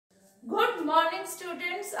morning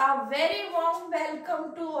students, a very warm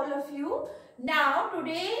welcome to all of you. Now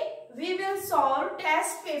today we will solve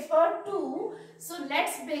test paper 2. So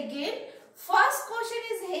let's begin. First question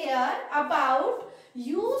is here about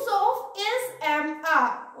use of is, am,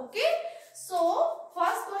 are. Okay. So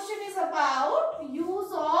first question is about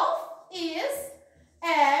use of is,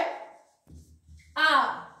 am,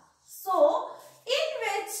 are. So in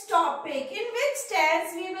which topic, in which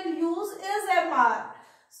tense we will use is, am, are?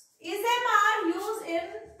 Is, am, are used in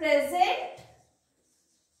present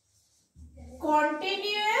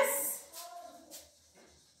continuous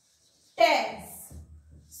tense.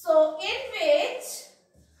 So in which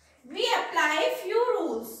we apply few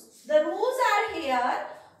rules. The rules are here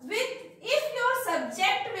with if your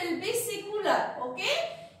subject will be singular. Okay.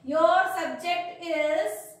 Your subject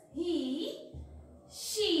is he,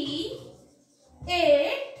 she,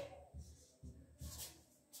 it,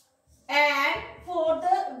 and for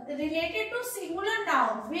the related to singular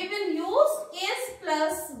noun, we will use is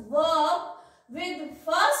plus verb with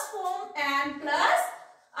first form and plus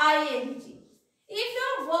ing. If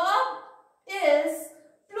your verb is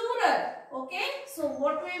plural, okay, so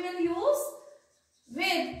what we will use?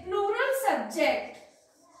 With plural subject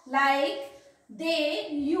like they,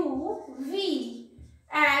 you, we,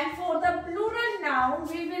 and for the plural noun,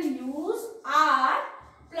 we will use are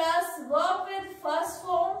plus verb with first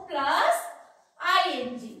form plus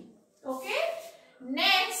ing. Okay.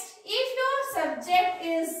 Next, if your subject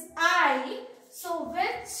is I, so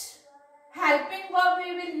which helping verb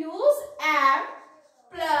we will use? Am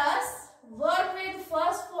plus verb with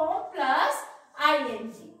first form plus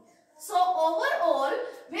ing. So overall,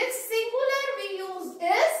 with singular we use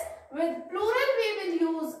is, with plural we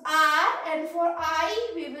will use are, and for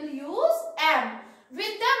I we will use am,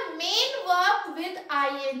 with the main verb with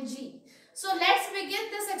ing. So let's begin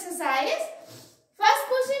this exercise. First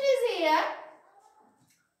question is here.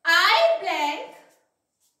 I blank.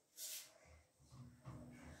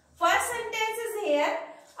 First sentence is here.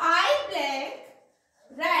 I blank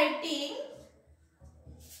writing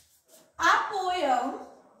a poem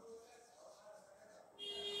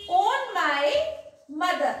on my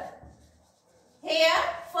mother. Here,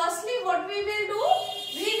 firstly, what we will do?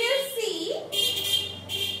 We will see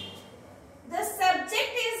the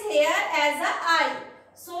subject is here as a I.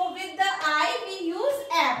 So with the I we use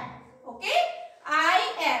am. Okay,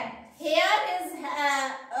 I am. Here is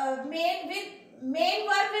main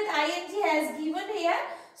verb with ing has given here.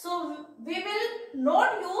 So we will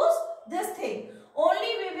not use this thing.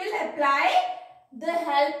 Only we will apply the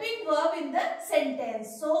helping verb in the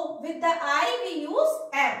sentence. So with the I we use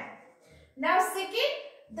am. Now second,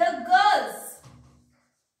 the girls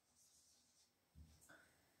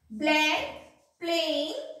blank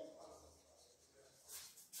playing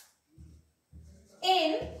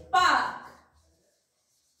in park.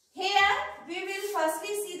 Here we will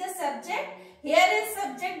firstly see the subject. Here is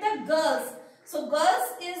subject the girls. So girls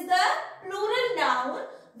is the plural noun.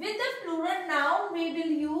 With the plural noun we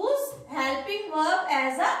will use helping verb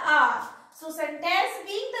as a are. So sentence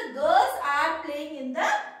being the girls are playing in the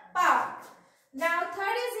park. Now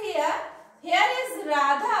third is here. Here is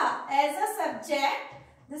Radha as a subject.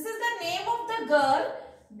 This is the name of the girl.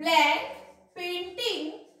 Blank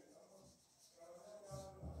painting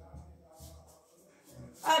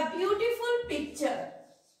a beautiful picture.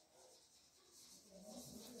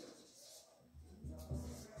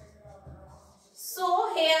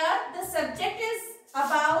 So here the subject is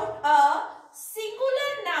about a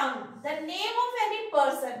singular noun, the name of any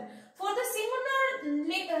person. For the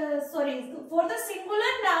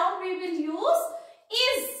singular noun we will use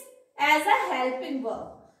is as a helping verb.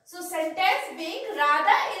 So sentence being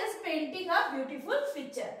Radha is painting a beautiful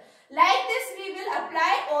picture. Like this we will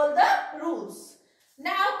apply all the rules.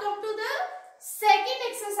 Now come to the second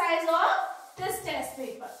exercise of this test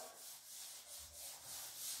paper.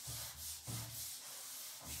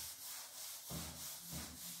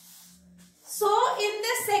 So in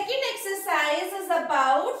the second exercise is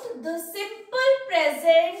about the simple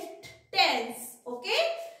present tense. Okay.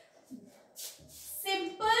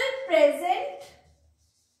 Simple present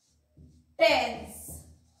tense.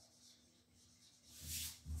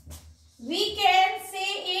 We can say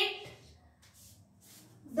it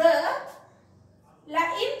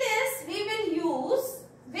in this we will use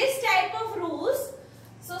which type of rules?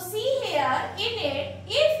 So see here in it,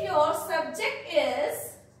 if your subject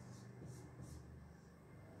is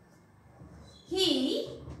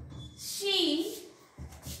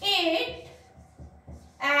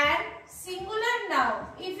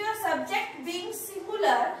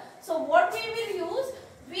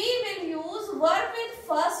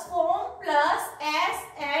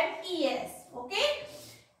and es. Okay.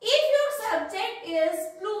 If your subject is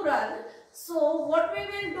plural, so what we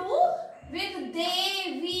will do with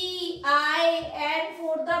they, we, I, and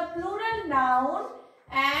for the plural noun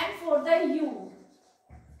and for the you.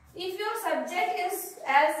 If your subject is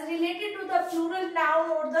as related to the plural noun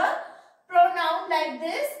or the pronoun like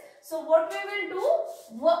this, so what we will do,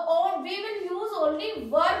 we will use only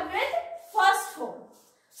verb with first form.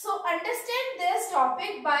 So understand this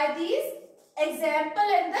topic by these example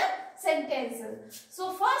and the sentences.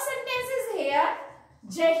 So first sentence is here,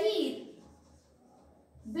 Jahir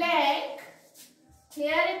blank.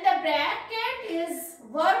 Here in the bracket is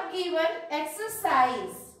verb given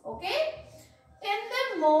exercise. Okay. In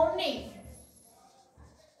the morning.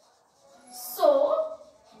 So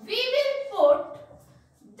we will put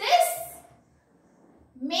this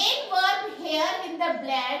main verb here in the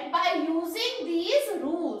blank by using these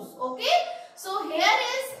rules. Okay. So here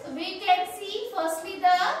is, we can see firstly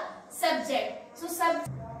the subject.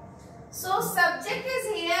 So subject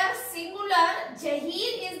is here singular.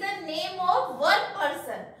 Jahir is the name of one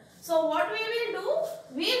person. So what we will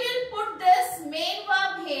do? We will put this main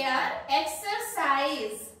verb here,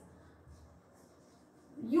 exercise,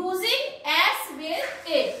 using s with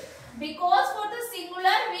it. Because for the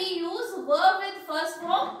singular we use verb with first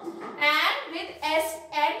form and with s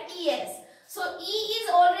and es. So e is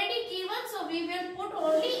already given, so we will put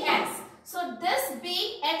only s. So this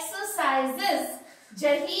being exercises,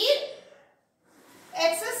 Jahir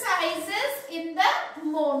exercises in the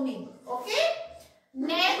morning. Okay.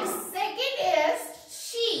 Next, second is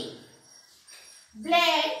she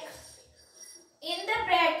blank in the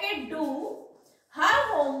bracket do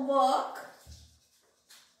her homework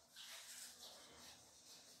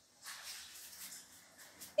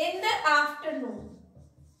in the afternoon.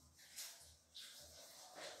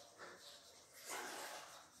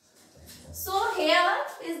 So here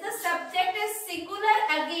is the subject is singular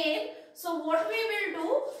again. So what we will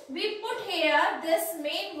do, we put here this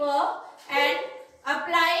main verb and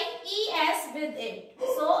applying es with it.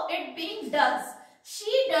 So it being does.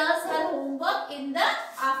 She does her homework in the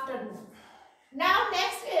afternoon. Now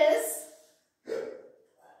next is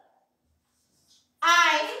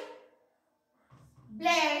I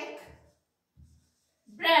blank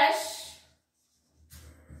brush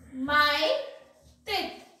my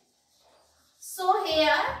teeth. So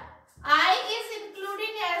here I is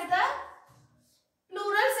including as the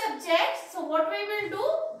plural subject. So what we will do?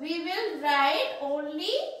 We will write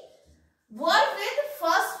only verb with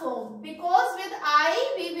first form. Because with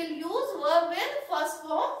I we will use verb with first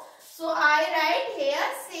form. So I write here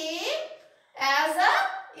same as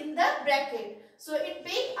in the bracket. So it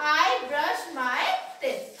being I brush my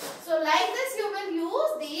teeth. So like this you will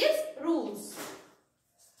use these rules.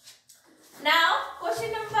 Now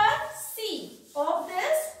question number C of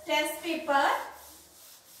this test paper.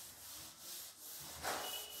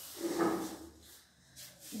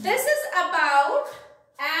 This is about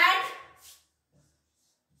add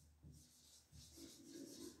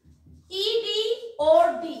ed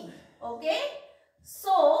or d. Okay.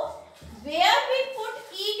 So where we put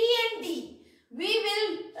ed and d, we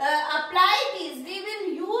will apply these. We will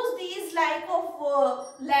use these like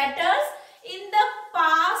of letters in the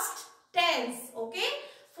past tense. Okay.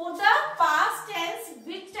 For the past tense,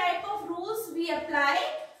 which type of rules we apply?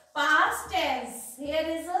 Past tense. Here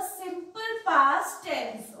is a simple past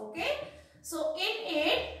tense. Okay. So in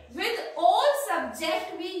it, with all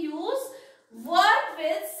subject we use verb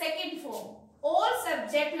with second form. All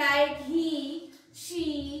subject like he,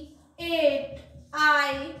 she, it,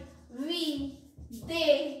 I, we,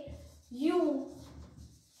 they, you.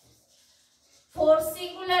 For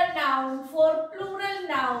singular noun, for plural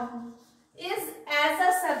noun is as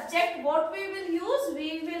a subject, what we will use?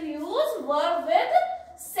 We will use verb with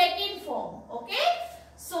second form. Okay.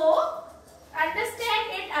 So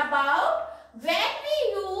understand it about when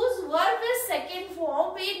we use verb with second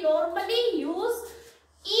form, we normally use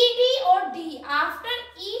ed or d after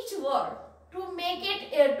each word to make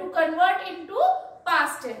it to convert into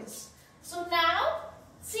past tense. So now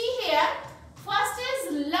see here, first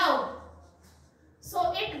is love.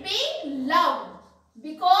 So it being love,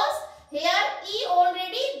 because here e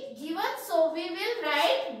already given, so we will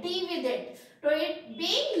write d with it. So it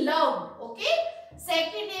being loved. Okay.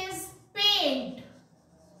 Second is paint.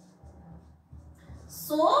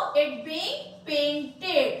 So it being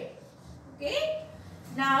painted. Okay.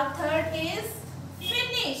 Now third is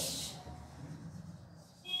finish.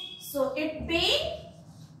 So it being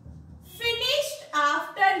finished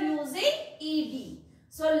after using ed.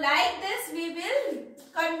 So like this we will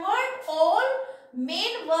convert all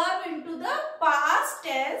main verb into the past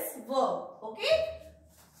tense verb. Okay.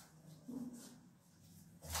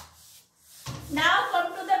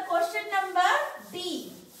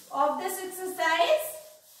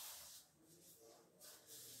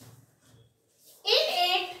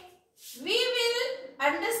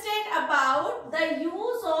 about the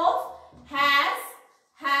use of has,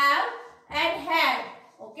 have and had.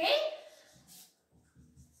 Okay.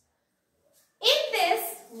 In this,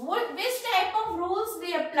 which type of rules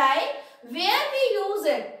we apply? Where we use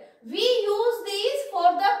it? We use these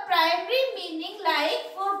for the primary meaning,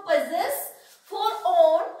 like for possess, for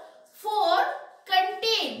own, for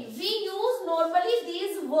contain. We use normally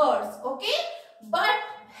these words. Okay. But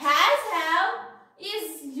has, have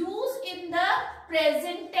is used in the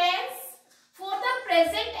present tense. For the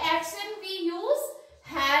present action we use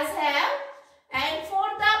has, have, and for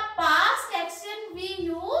the past action we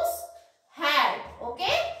use had.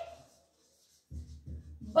 Okay.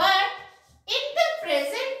 But in the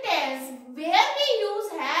present tense, where we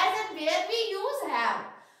use has and where we use have.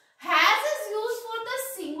 Has is used for the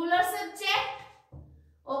singular subject.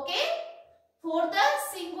 Okay. For the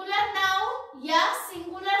singular noun, yeah,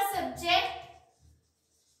 singular subject.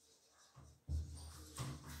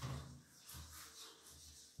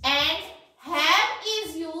 And have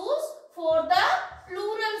is used for the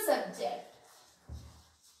plural subject.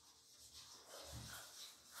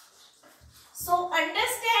 So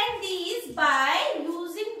understand these by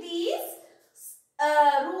using these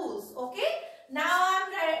rules. Okay. Now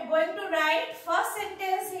I am going to write first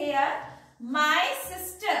sentence here. My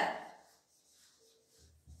sister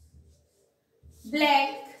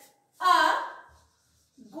blank a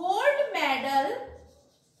gold medal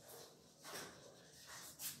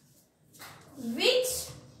which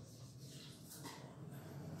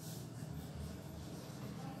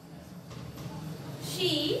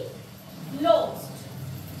she lost.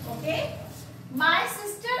 Okay. My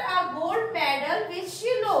sister a gold medal which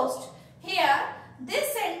she lost. Here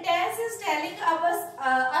this sentence is telling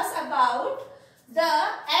us about the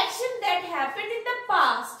action that happened in the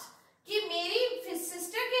past. कि मेरी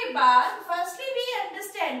sister के बाद, firstly we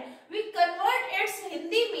understand, we convert its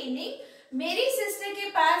Hindi meaning. मेरी sister के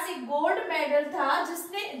पास एक gold medal था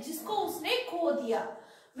जिसको उसने खो दिया.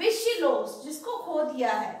 which she lost, जिसको खो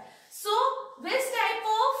दिया है. So which type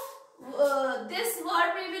of this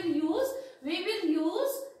word we will use? We will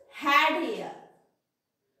use had here.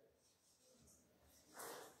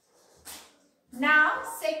 Now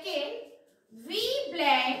second, we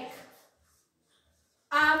blank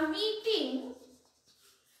are meeting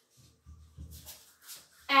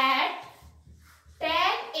at 10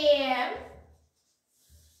 a.m.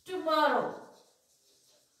 tomorrow.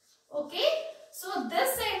 Okay. So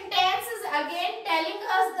this sentence is again telling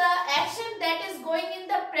us the action that is going in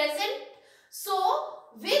the present. So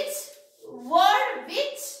which word,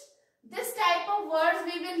 this type of words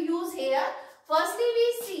we will use here?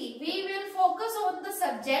 Firstly we will focus on the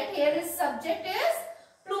subject. Here is subject is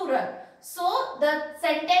plural. So the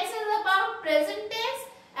sentence is about present tense,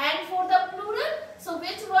 and for the plural, so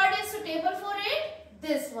which word is suitable for it?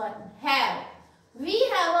 This one, have. We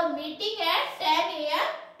have a meeting at 10 a.m.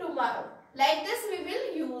 tomorrow. Like this we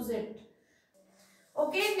will use it.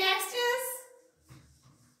 Okay, next is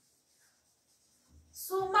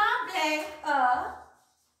Suma blank a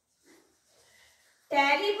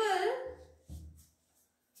terrible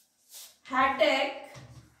headache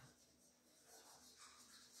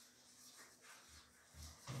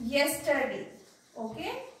yesterday.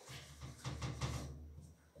 Okay.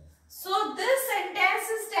 So this sentence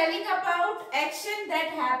is telling about action that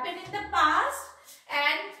happened in the past.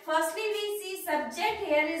 And firstly we see subject.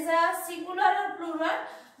 Here is a singular or plural.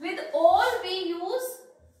 With all we use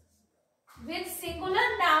with singular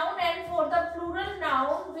noun, and for the plural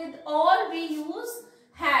noun with all we use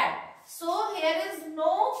had. So here is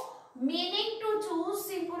no meaning to choose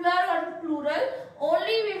singular or plural.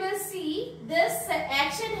 Only we will see this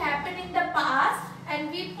action happened in the past and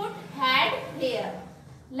we put had here.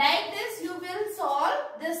 Like this you will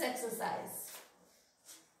solve this exercise.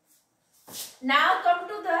 Now come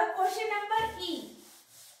to the question number E.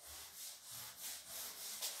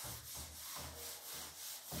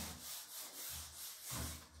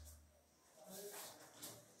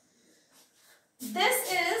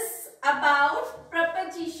 This is about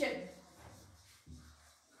preposition.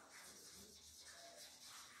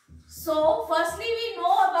 So firstly we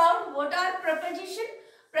know about what are preposition.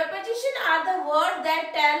 Preposition are the words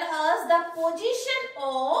that tell us the position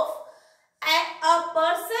of a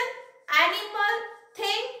person, animal,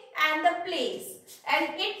 thing and the place, and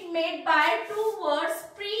it made by two words,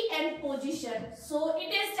 pre and position. So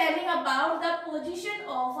it is telling about the position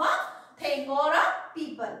of a thing or a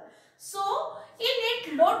people. So in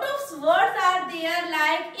it lot of words are there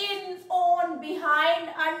like in, on, behind,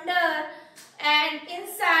 under and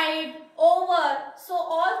inside, over. So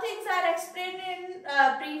all things are explained in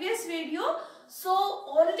previous video. So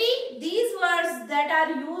only these words that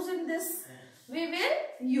are used in this we will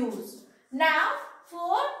use. Now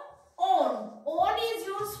for on. On is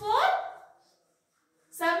used for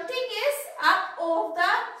something is up of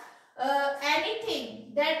the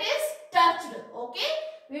anything that is touched. Okay.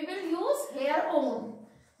 We will use here on.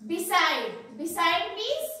 Beside. Beside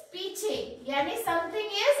means पीछे. Yani something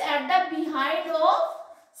is at the behind of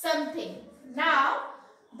something. Now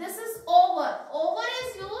this is over. Over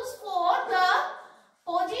is used for the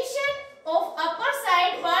position of upper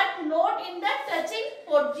side but not in the touching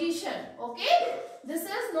position. Okay. This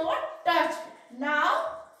is not touched.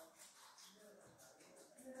 Now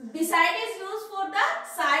beside is used for the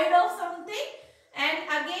side of something, and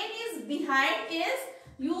again is behind is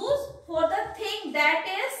used for the thing that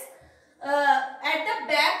is at the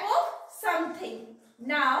back of something.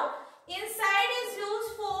 Now inside is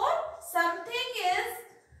used for something is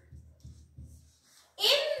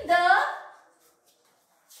in the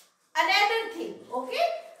another thing. Okay.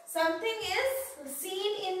 Something is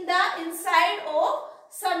seen in the inside of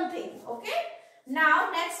something. Okay. Now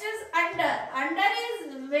next is under. Under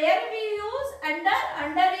is where we use under.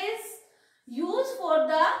 Under is used for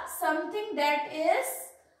the something that is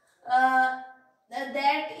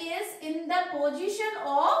in the position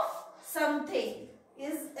of something,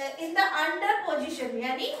 is in the under position,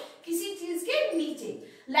 यानी किसी चीज के नीचे.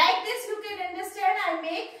 Like this you can understand. I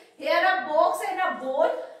make here a box and a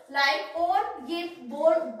ball. Like और ये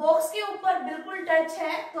box के ऊपर बिल्कुल टच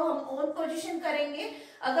है तो हम ऑन पोजीशन करेंगे.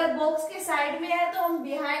 अगर बॉक्स के साइड में है तो हम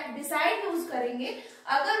बिसाइड यूज करेंगे.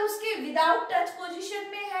 अगर उसके विदाउट टच पोजीशन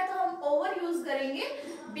में है तो हम ओवर यूज करेंगे.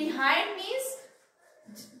 बिहाइंड मीन्स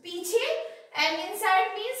पीछे एंड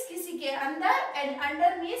इनसाइड मीन्स किसी के अंदर एंड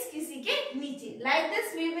अंडर मीन्स किसी के नीचे. Like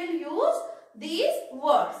this we will use these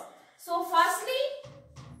words. So firstly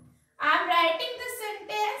I am writing this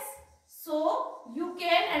sentence so you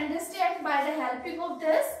can understand by the helping of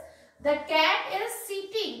this. The cat is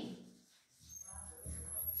sitting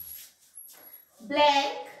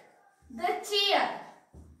blank the chair.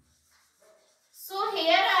 So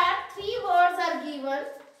here are three words are given: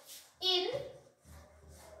 in,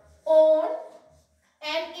 on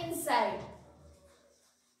and inside.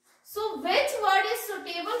 So which word is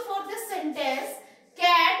suitable for this sentence?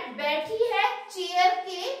 Cat बैठी है chair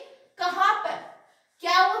के कहाँ पर?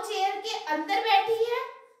 क्या वो chair के अंदर बैठी है?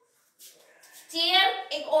 चेयर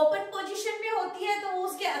एक ओपन पोजीशन में होती है तो वो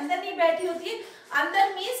उसके अंदर नहीं बैठी होती है.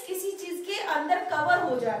 अंदर मीन्स किसी चीज के अंदर कवर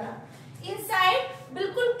हो जाना. इनसाइड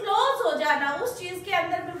बिल्कुल क्लोज हो जाना, उस चीज के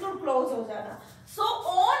अंदर बिल्कुल क्लोज हो जाना. So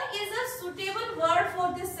on is a suitable word for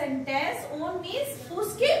this sentence. On means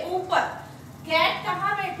उसके ऊपर. कैट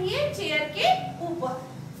कहाँ बैठी है? चेयर के ऊपर.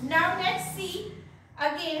 Now let's see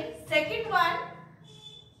again second one.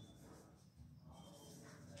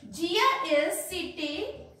 Jia is sitting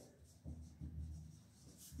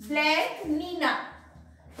blank Nina.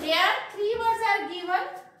 Here three words are given: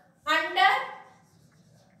 under,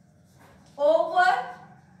 over,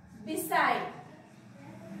 beside.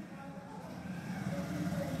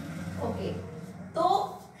 Okay. तो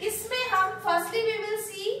इसमें हम firstly we will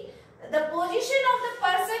see the position of the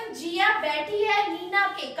person. Jia बैठी है नीना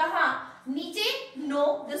के कहाँ? नीचे? No,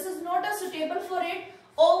 this is not a suitable for it.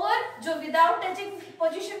 Over जो without touching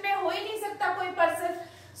position में हो ही नहीं सकता कोई person.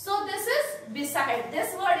 So this is beside.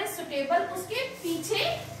 This word is suitable. उसके पीछे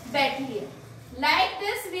बैठी है. Like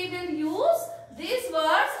this we will use this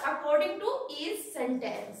words according to each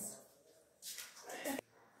sentence.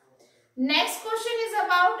 Next question is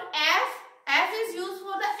about F. F is use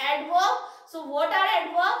for the adverb. So what are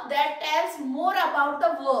adverb? That tells more about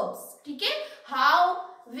the verbs. ठीक है. How,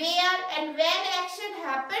 where and when action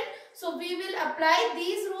happen. So we will apply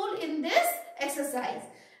these rule in this exercise.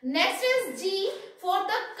 Next is G for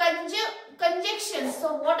the conjunction.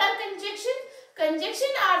 So what are conjunction?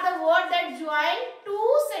 Conjunction are the words that join two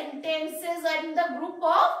sentences in the group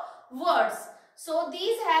of words. So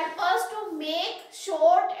these help us to make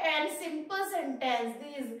short and simple sentence.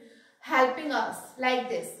 These helping us like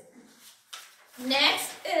this.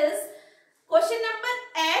 Next is question number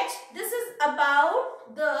H. This is about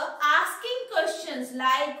the asking questions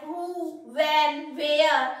like who, when,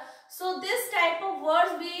 where. So this type of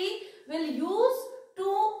words we will use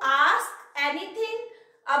to ask anything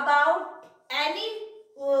about any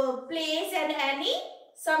place and any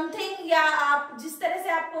something. या आप जिस तरह से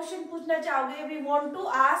आप question पूछना चाहोगे, we want to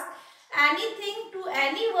ask anything to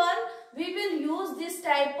anyone, we will use this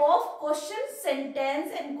type of question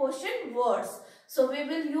sentence and question words. So we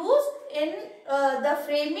will use in the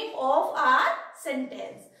framing of our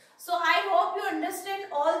sentence. So I hope you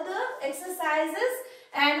understand all the exercises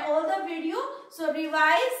and all the the video. So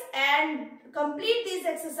revise and complete this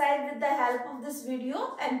exercise with the help of this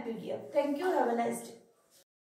video and PDF. Thank you. Have a nice day.